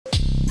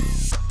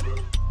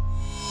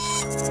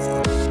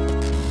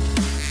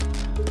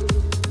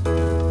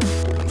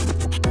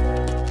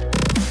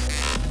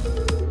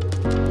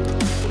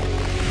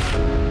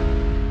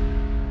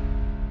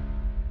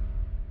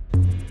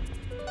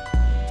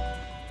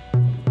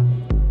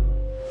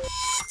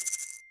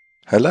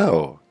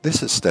Hello,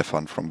 this is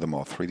Stefan from the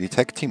more3D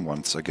Tech team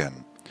once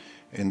again.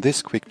 In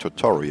this quick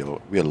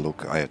tutorial we'll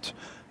look at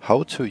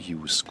how to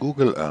use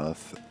Google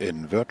Earth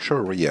in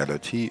virtual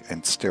reality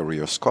and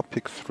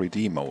stereoscopic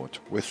 3D mode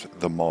with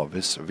the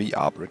moreViz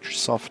VR Bridge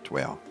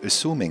software.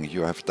 Assuming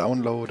you have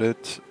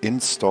downloaded,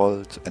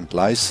 installed and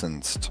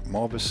licensed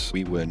moreViz,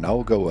 we will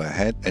now go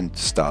ahead and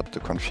start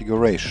the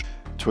configuration.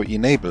 To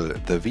enable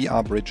the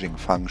VR bridging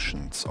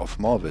functions of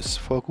moreViz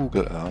for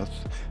Google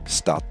Earth,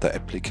 start the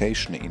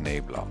application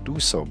enabler. Do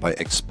so by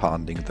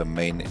expanding the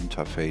main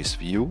interface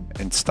view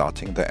and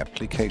starting the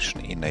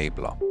application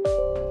enabler.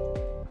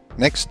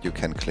 Next, you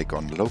can click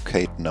on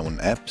Locate Known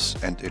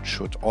Apps and it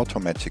should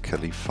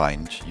automatically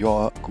find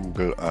your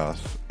Google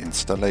Earth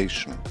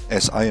installation.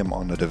 As I am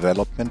on a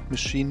development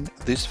machine,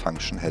 this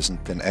function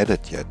hasn't been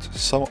added yet,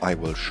 so I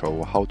will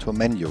show how to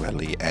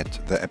manually add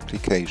the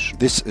application.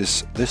 This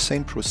is the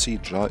same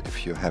procedure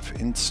if you have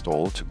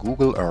installed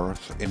Google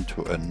Earth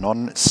into a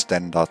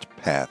non-standard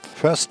path.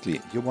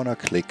 Firstly, you want to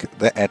click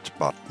the Add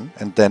button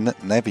and then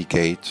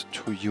navigate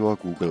to your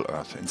Google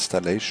Earth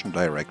installation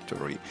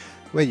directory,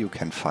 where you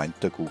can find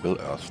the Google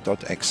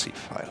Earth.exe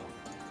file.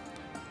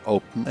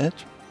 Open it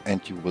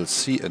and you will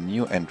see a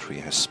new entry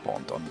has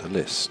spawned on the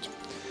list.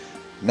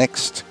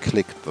 Next,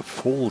 click the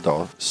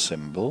folder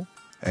symbol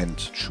and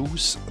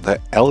choose the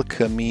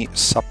Alchemy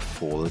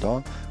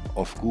subfolder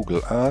of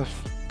Google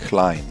Earth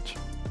Client.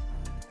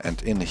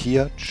 And in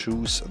here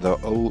choose the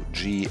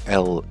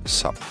OGL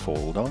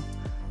subfolder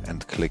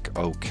and click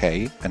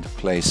OK and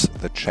place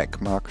the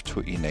checkmark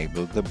to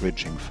enable the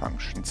bridging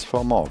functions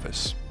for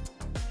moreViz.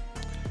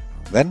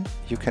 Then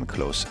you can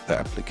close the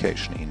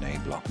application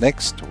enabler.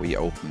 Next, we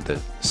open the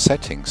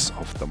settings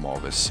of the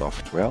moreViz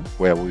software,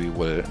 where we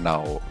will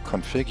now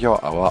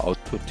configure our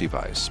output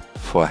device.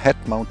 For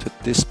head-mounted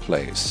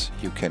displays,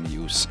 you can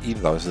use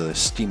either the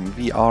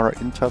SteamVR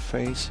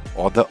interface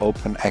or the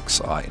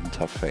OpenXR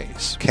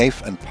interface.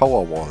 Cave and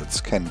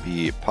Powerwalls can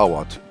be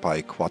powered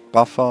by quad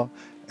buffer,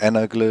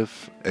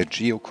 anaglyph, a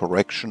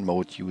geo-correction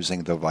mode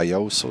using the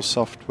Varjo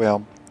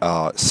software,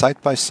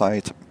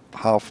 SideBySide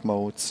half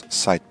modes,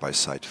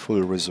 SideBySide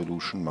full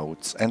resolution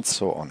modes, and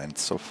so on and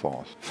so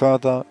forth.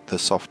 Further, the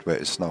software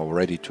is now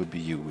ready to be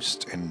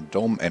used in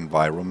dome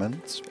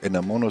environments, in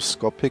a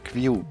monoscopic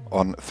view,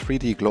 on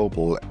 3D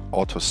global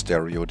auto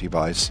stereo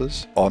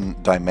devices, on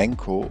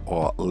Dimenco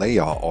or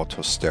layer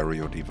auto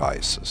stereo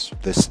devices.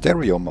 The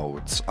stereo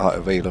modes are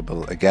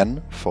available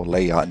again for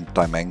layer and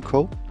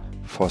Dimenco,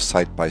 for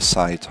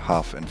SideBySide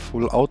half and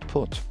full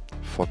output,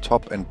 for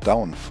top and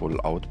down full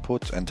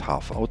output and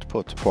half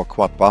output, for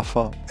quad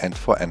buffer and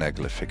for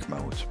anaglyphic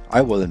mode.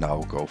 I will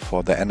now go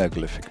for the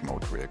anaglyphic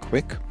mode real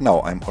quick.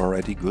 Now I'm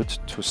already good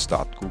to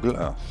start Google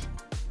Earth.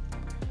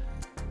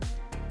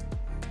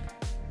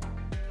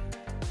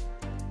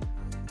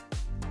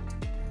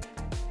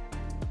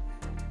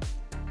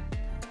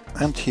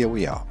 And here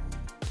we are,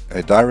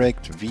 a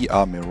direct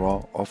VR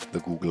mirror of the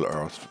Google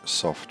Earth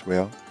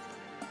software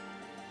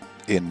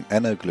in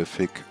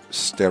anaglyphic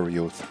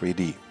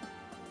Stereo3D.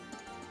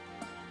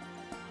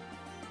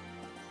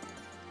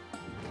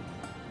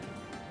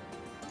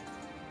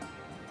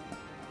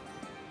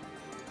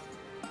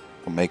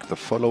 Make the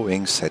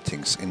following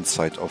settings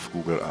inside of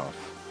Google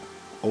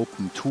Earth.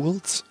 Open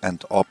Tools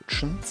and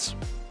Options.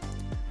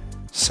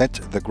 Set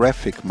the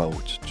graphic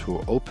mode to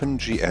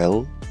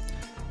OpenGL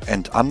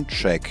and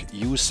uncheck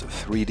Use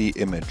 3D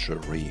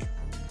Imagery.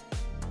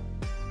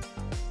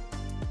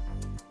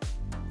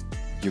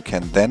 You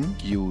can then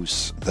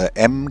use the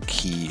M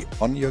key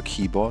on your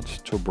keyboard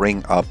to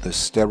bring up the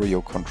stereo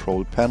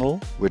control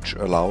panel, which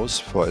allows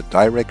for a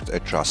direct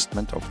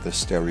adjustment of the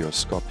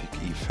stereoscopic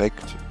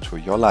effect to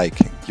your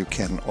liking. You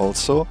can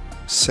also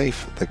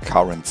save the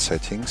current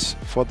settings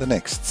for the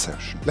next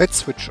session. Let's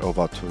switch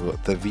over to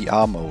the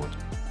VR mode.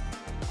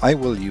 I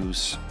will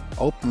use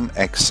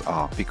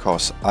OpenXR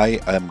because I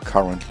am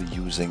currently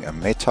using a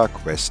Meta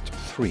Quest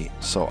 3.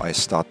 So I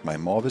start my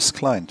moreViz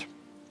client.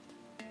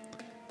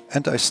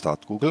 And I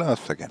start Google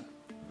Earth again.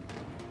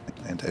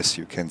 And as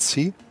you can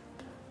see,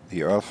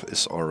 the Earth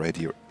is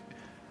already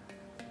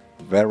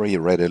very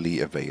readily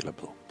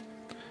available.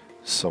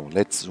 So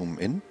let's zoom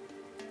in.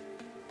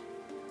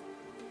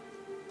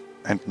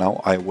 And now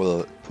I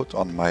will put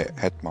on my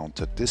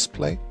head-mounted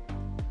display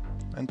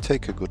and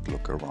take a good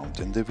look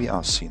around in the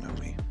VR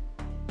scenery.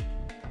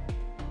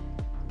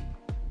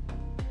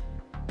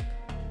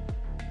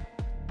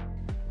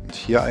 And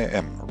here I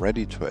am,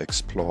 ready to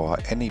explore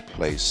any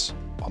place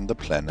on the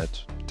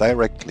planet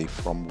directly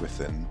from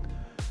within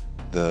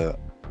the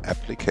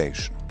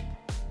application.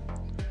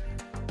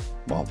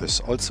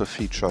 moreViz also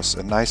features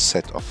a nice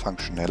set of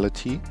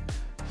functionality,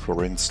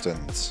 for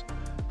instance,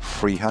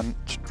 freehand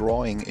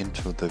drawing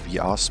into the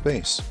VR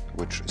space,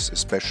 which is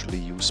especially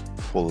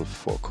useful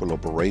for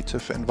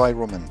collaborative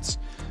environments,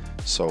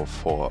 so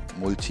for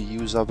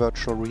multi-user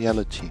virtual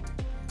reality.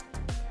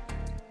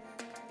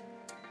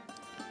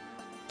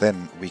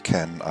 Then we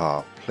can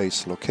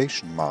place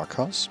location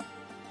markers.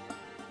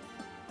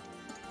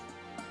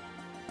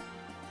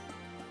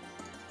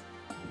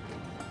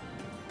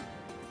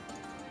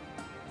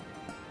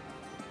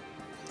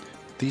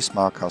 These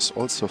markers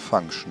also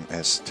function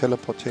as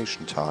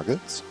teleportation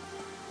targets.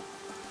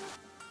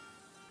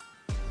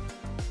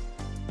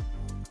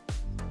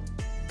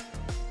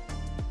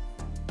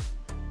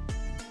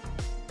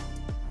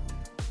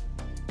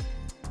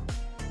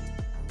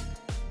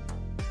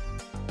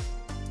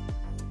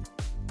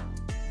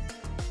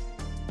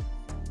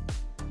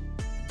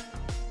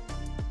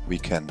 We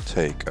can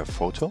take a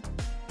photo.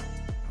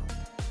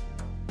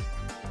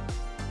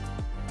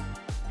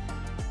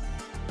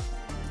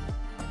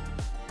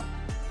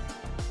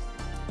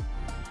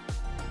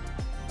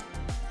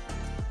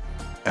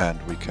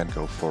 And we can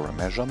go for a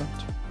measurement.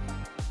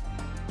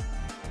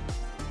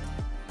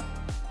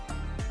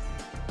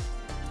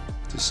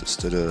 This is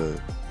the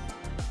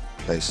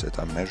place that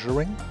I'm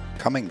measuring.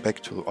 Coming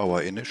back to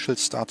our initial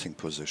starting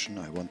position,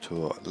 I want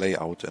to lay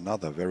out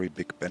another very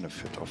big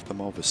benefit of the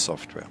moreViz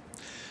software.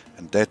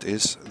 And that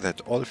is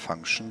that all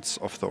functions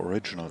of the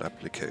original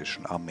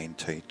application are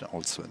maintained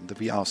also in the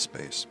VR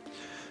space.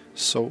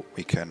 So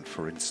we can,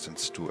 for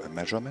instance, do a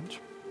measurement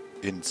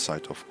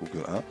inside of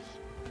Google Earth.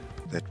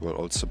 That will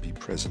also be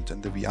present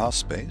in the VR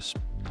space.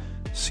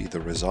 See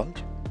the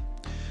result.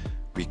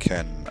 We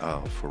can,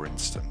 for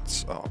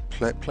instance,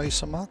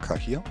 place a marker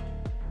here,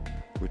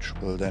 which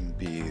will then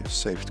be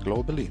saved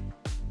globally.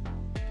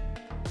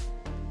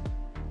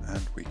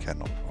 And we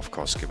can, of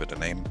course, give it a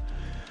name.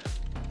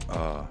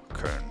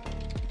 Köln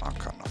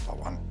marker number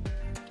 1.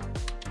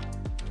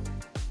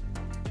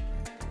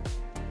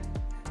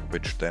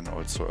 Which then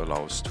also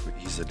allows to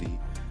easily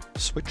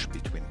switch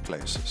between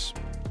places.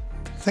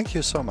 Thank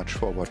you so much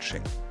for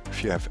watching.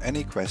 If you have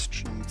any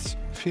questions,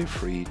 feel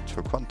free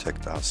to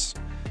contact us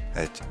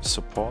at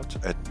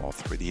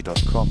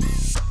support@more3d.com.